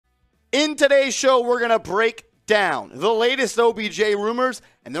In today's show, we're going to break down the latest OBJ rumors,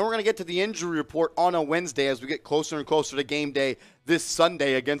 and then we're going to get to the injury report on a Wednesday as we get closer and closer to game day this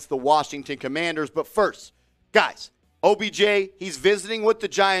Sunday against the Washington Commanders. But first, guys, OBJ, he's visiting with the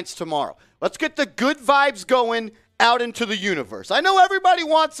Giants tomorrow. Let's get the good vibes going out into the universe. I know everybody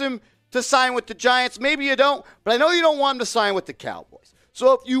wants him to sign with the Giants. Maybe you don't, but I know you don't want him to sign with the Cowboys.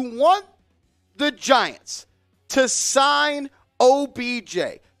 So if you want the Giants to sign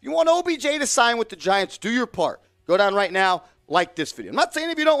OBJ, if you want OBJ to sign with the Giants, do your part. Go down right now, like this video. I'm not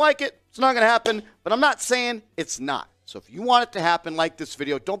saying if you don't like it, it's not going to happen, but I'm not saying it's not. So if you want it to happen, like this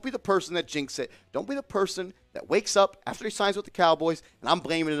video. Don't be the person that jinxes it. Don't be the person that wakes up after he signs with the Cowboys, and I'm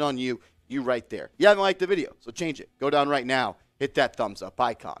blaming it on you. You right there. You haven't liked the video, so change it. Go down right now. Hit that thumbs up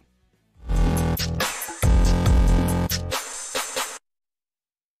icon.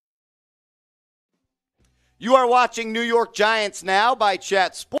 You are watching New York Giants Now by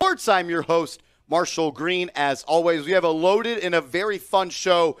Chat Sports. I'm your host, Marshall Green. As always, we have a loaded and a very fun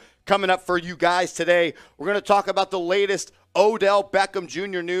show coming up for you guys today. We're going to talk about the latest Odell Beckham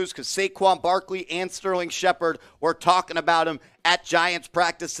Jr. news because Saquon Barkley and Sterling Shepard were talking about him at Giants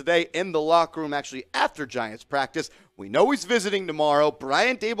practice today in the locker room, actually after Giants practice. We know he's visiting tomorrow.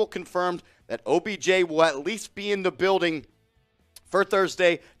 Brian Dabboll confirmed that OBJ will at least be in the building for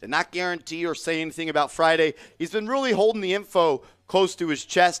Thursday. Did not guarantee or say anything about Friday. He's been really holding the info close to his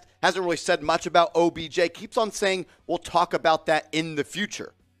chest. Hasn't really said much about OBJ. Keeps on saying we'll talk about that in the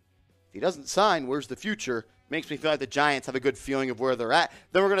future. If he doesn't sign, where's the future? Makes me feel like the Giants have a good feeling of where they're at.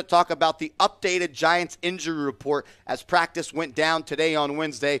 Then we're going to talk about the updated Giants injury report as practice went down today on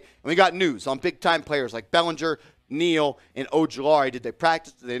Wednesday. And we got news on big-time players like Bellinger, Neal, and Ojulari. Did they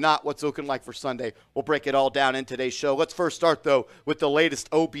practice? Did they not? What's it looking like for Sunday? We'll break it all down in today's show. Let's first start, though, with the latest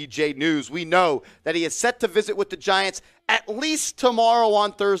OBJ news. We know that he is set to visit with the Giants at least tomorrow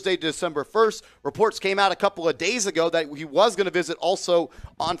on Thursday, December 1st. Reports came out a couple of days ago that he was going to visit also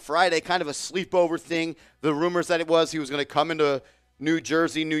on Friday, kind of a sleepover thing. The rumors that it was he was going to come into New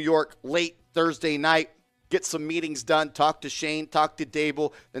Jersey, New York late Thursday night, get some meetings done, talk to Shane, talk to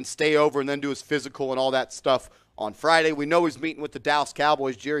Dabboll, then stay over and then do his physical and all that stuff on Friday. We know he's meeting with the Dallas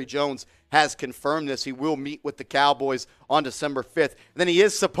Cowboys. Jerry Jones has confirmed this. He will meet with the Cowboys on December 5th. And then he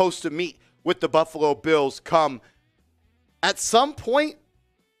is supposed to meet with the Buffalo Bills come at some point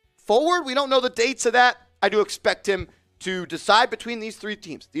forward. We don't know the dates of that. I do expect him to decide between these three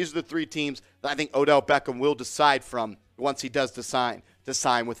teams. These are the three teams that I think Odell Beckham will decide from once he does decide to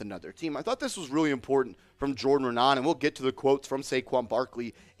sign with another team. I thought this was really important from Jordan Renan, and we'll get to the quotes from Saquon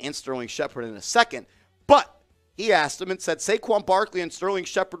Barkley and Sterling Shepard in a second. But he asked him and said Saquon Barkley and Sterling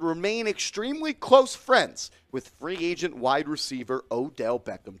Shepard remain extremely close friends with free agent wide receiver Odell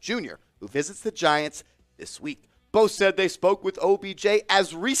Beckham Jr., who visits the Giants this week. Both said they spoke with OBJ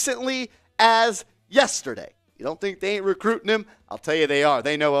as recently as yesterday. You don't think they ain't recruiting him? I'll tell you they are.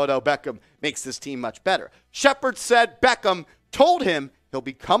 They know Odell Beckham makes this team much better. Shepard said Beckham told him he'll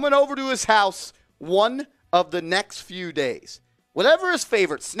be coming over to his house one of the next few days. Whatever his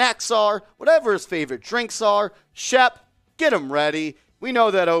favorite snacks are, whatever his favorite drinks are, Shep, get him ready. We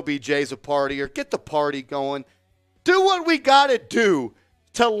know that OBJ's a partier. Get the party going. Do what we got to do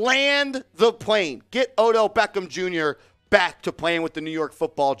to land the plane. Get Odell Beckham Jr. back to playing with the New York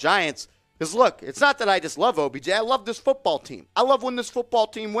Football Giants. Because, look, it's not that I just love OBJ. I love this football team. I love when this football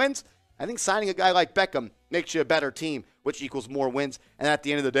team wins. I think signing a guy like Beckham makes you a better team, which equals more wins. And at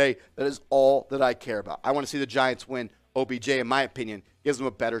the end of the day, that is all that I care about. I want to see the Giants win. OBJ, in my opinion, gives them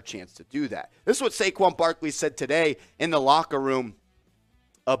a better chance to do that. This is what Saquon Barkley said today in the locker room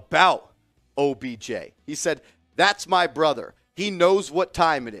about OBJ. He said, that's my brother. He knows what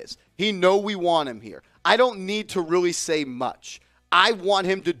time it is. He knows we want him here. I don't need to really say much. I want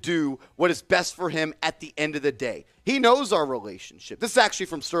him to do what is best for him at the end of the day. He knows our relationship. This is actually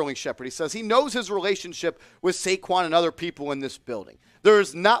from Sterling Shepard. He says he knows his relationship with Saquon and other people in this building. There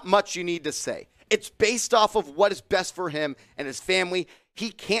is not much you need to say. It's based off of what is best for him and his family. He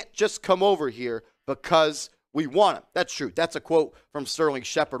can't just come over here because we want him. That's true. That's a quote from Sterling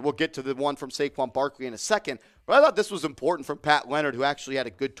Shepard. We'll get to the one from Saquon Barkley in a second. But I thought this was important from Pat Leonard, who actually had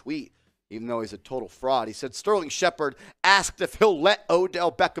a good tweet, even though he's a total fraud. He said Sterling Shepard asked if he'll let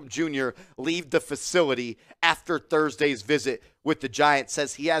Odell Beckham Jr. leave the facility after Thursday's visit with the Giants.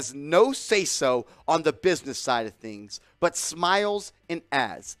 Says he has no say-so on the business side of things, but smiles and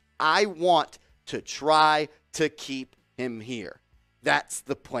adds, I want to try to keep him here. That's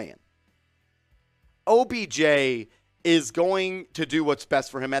the plan. OBJ is going to do what's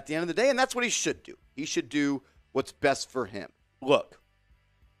best for him at the end of the day, and that's what he should do. He should do what's best for him. Look,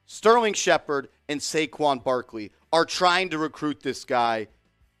 Sterling Shepard and Saquon Barkley are trying to recruit this guy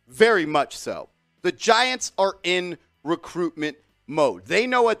Very much so. The Giants are in recruitment mode. They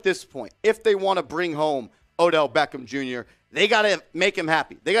know at this point, if they want to bring home Odell Beckham Jr., they got to make him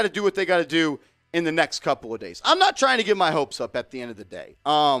happy. They got to do what they got to do in the next couple of days. I'm not trying to get my hopes up at the end of the day.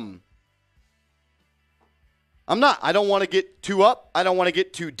 I'm not. I don't want to get too up. I don't want to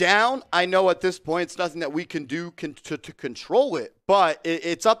get too down. I know at this point it's nothing that we can do to control it, but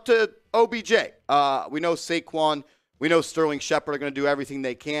it's up to OBJ. We know Saquon. We know Sterling Shepard are going to do everything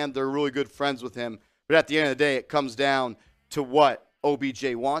they can. They're really good friends with him. But at the end of the day, it comes down to what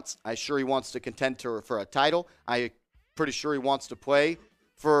OBJ wants. I'm sure he wants to contend for a title. I'm pretty sure he wants to play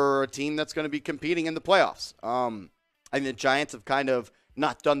for a team that's going to be competing in the playoffs. I think the Giants have kind of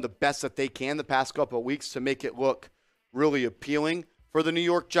not done the best that they can the past couple of weeks to make it look really appealing for the New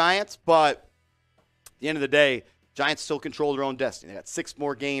York Giants. But at the end of the day, Giants still control their own destiny. They got 6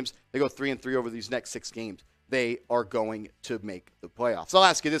 more games. They go 3-3 over these next 6 games. They are going to make the playoffs. I'll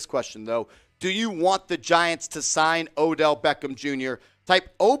ask you this question, though. Do you want the Giants to sign Odell Beckham Jr.?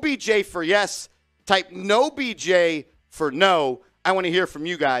 Type OBJ for yes. Type no BJ for no. I want to hear from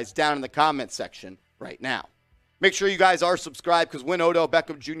you guys down in the comment section right now. Make sure you guys are subscribed because when Odell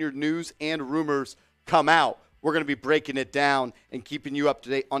Beckham Jr. news and rumors come out, we're going to be breaking it down and keeping you up to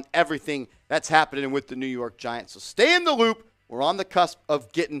date on everything that's happening with the New York Giants. So stay in the loop. We're on the cusp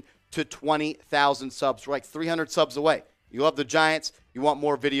of getting to 20,000 subs. We're like 300 subs away. You love the Giants. You want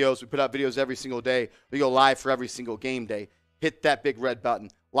more videos. We put out videos every single day. We go live for every single game day. Hit that big red button.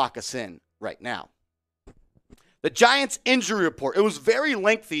 Lock us in right now. The Giants injury report. It was very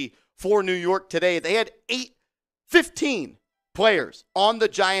lengthy for New York today. They had 15 players on the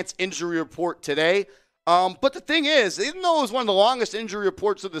Giants injury report today. But the thing is, even though it was one of the longest injury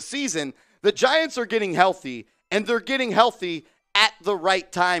reports of the season, the Giants are getting healthy, and they're getting healthy at the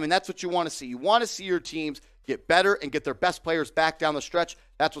right time, and that's what you want to see. You want to see your teams get better and get their best players back down the stretch.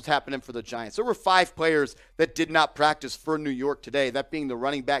 That's what's happening for the Giants. There were 5 players that did not practice for New York today, that being the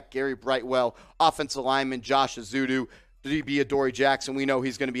running back Gary Brightwell, offensive lineman Josh Azudu, DB Adoree Jackson. We know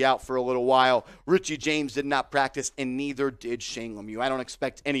he's going to be out for a little while. Richie James did not practice, and neither did Shane Lemieux. I don't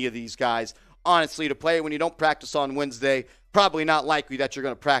expect any of these guys, honestly, to play. When you don't practice on Wednesday, probably not likely that you're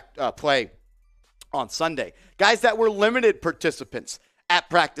going to play on Sunday. Guys that were limited participants at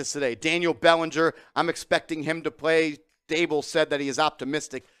practice today. Daniel Bellinger, I'm expecting him to play. Dabboll said that he is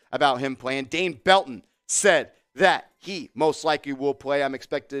optimistic about him playing. Dane Belton said that he most likely will play. I'm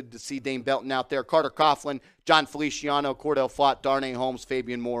expected to see Dane Belton out there. Carter Coughlin, John Feliciano, Cordell Flott, Darnay Holmes,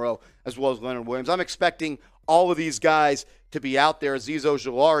 Fabian Morrow, as well as Leonard Williams. I'm expecting all of these guys to be out there. Azeez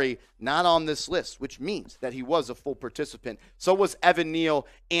Ojulari not on this list, which means that he was a full participant. So was Evan Neal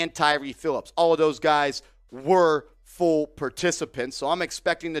and Tyree Phillips. All of those guys were full participants. So I'm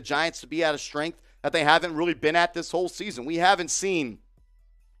expecting the Giants to be at a strength that they haven't really been at this whole season. We haven't seen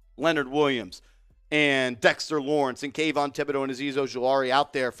Leonard Williams and Dexter Lawrence and Kayvon Thibodeau and Azeez Ojulari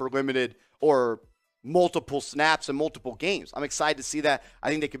out there for limited or multiple snaps and multiple games. I'm excited to see that. I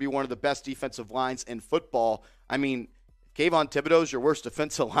think they could be one of the best defensive lines in football. I mean, Kayvon Thibodeau is your worst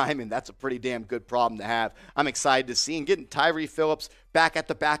defensive lineman. That's a pretty damn good problem to have. I'm excited to see. And getting Tyree Phillips back at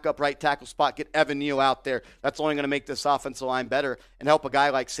the backup right tackle spot, get Evan Neal out there. That's only going to make this offensive line better and help a guy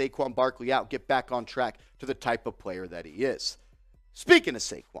like Saquon Barkley out get back on track to the type of player that he is. Speaking of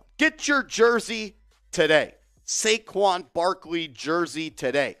Saquon, get your jersey today. Saquon Barkley jersey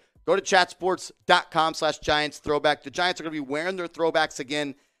today. Go to chatsports.com/Giants throwback. The Giants are going to be wearing their throwbacks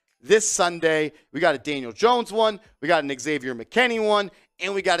again this Sunday. We got a Daniel Jones one, we got an Xavier McKinney one,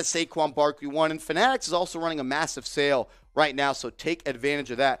 and we got a Saquon Barkley one. And Fanatics is also running a massive sale right now, so take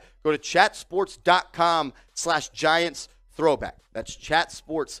advantage of that. Go to chatsports.com/Giants throwback. That's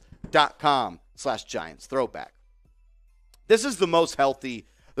chatsports.com/Giants throwback. This is the most healthy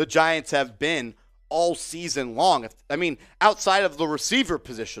the Giants have been all season long. I mean, outside of the receiver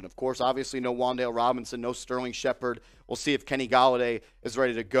position, of course, obviously no Wan'Dale Robinson, no Sterling Shepard. We'll see if Kenny Golladay is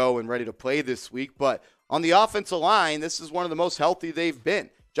ready to go and ready to play this week. But on the offensive line, this is one of the most healthy they've been.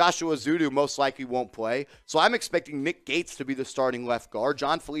 Joshua Azudu most likely won't play. So I'm expecting Nick Gates to be the starting left guard,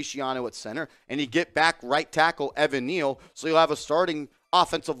 John Feliciano at center, and you get back right tackle Evan Neal. So you'll have a starting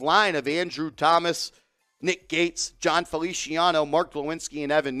offensive line of Andrew Thomas, Nick Gates, John Feliciano, Mark Lewinsky,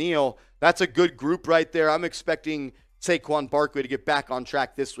 and Evan Neal. That's a good group right there. I'm expecting Saquon Barkley to get back on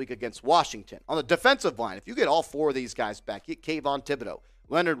track this week against Washington. On the defensive line, if you get all 4 of these guys back, you get Kayvon Thibodeau,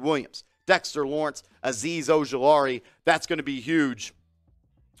 Leonard Williams, Dexter Lawrence, Azeez Ojulari, that's going to be huge.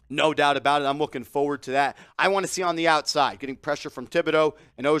 No doubt about it. I'm looking forward to that. I want to see on the outside, getting pressure from Thibodeau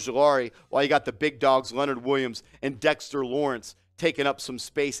and Ojulari while you got the big dogs, Leonard Williams and Dexter Lawrence, taking up some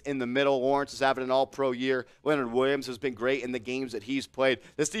space in the middle. Lawrence is having an all-pro year. Leonard Williams has been great in the games that he's played.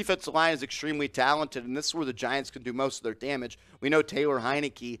 This defensive line is extremely talented, and this is where the Giants can do most of their damage. We know Taylor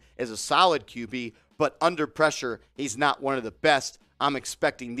Heineke is a solid QB, but under pressure, he's not one of the best. I'm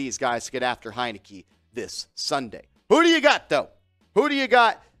expecting these guys to get after Heineke this Sunday. Who do you got, though? Who do you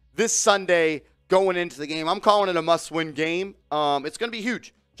got this Sunday going into the game? I'm calling it a must-win game. It's going to be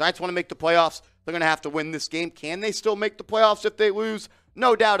huge. Giants want to make the playoffs. They're going to have to win this game. Can they still make the playoffs if they lose?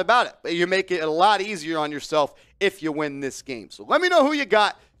 No doubt about it. But you make it a lot easier on yourself if you win this game. So let me know who you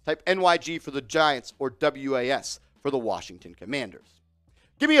got. Type NYG for the Giants or WAS for the Washington Commanders.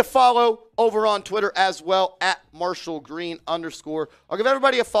 Give me a follow over on Twitter as well, at @MarshallGreen_. I'll give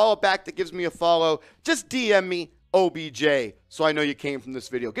everybody a follow back that gives me a follow. Just DM me OBJ so I know you came from this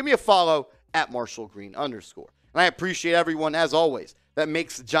video. Give me a follow at @MarshallGreen_. And I appreciate everyone, as always, that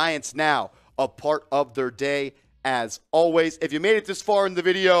makes the Giants now a part of their day. As always, if you made it this far in the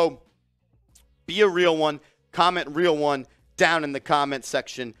video, be a real one. Comment real one down in the comment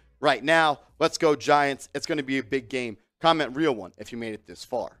section right now. Let's go Giants. It's going to be a big game. Comment real one if you made it this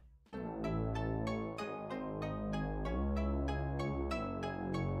far.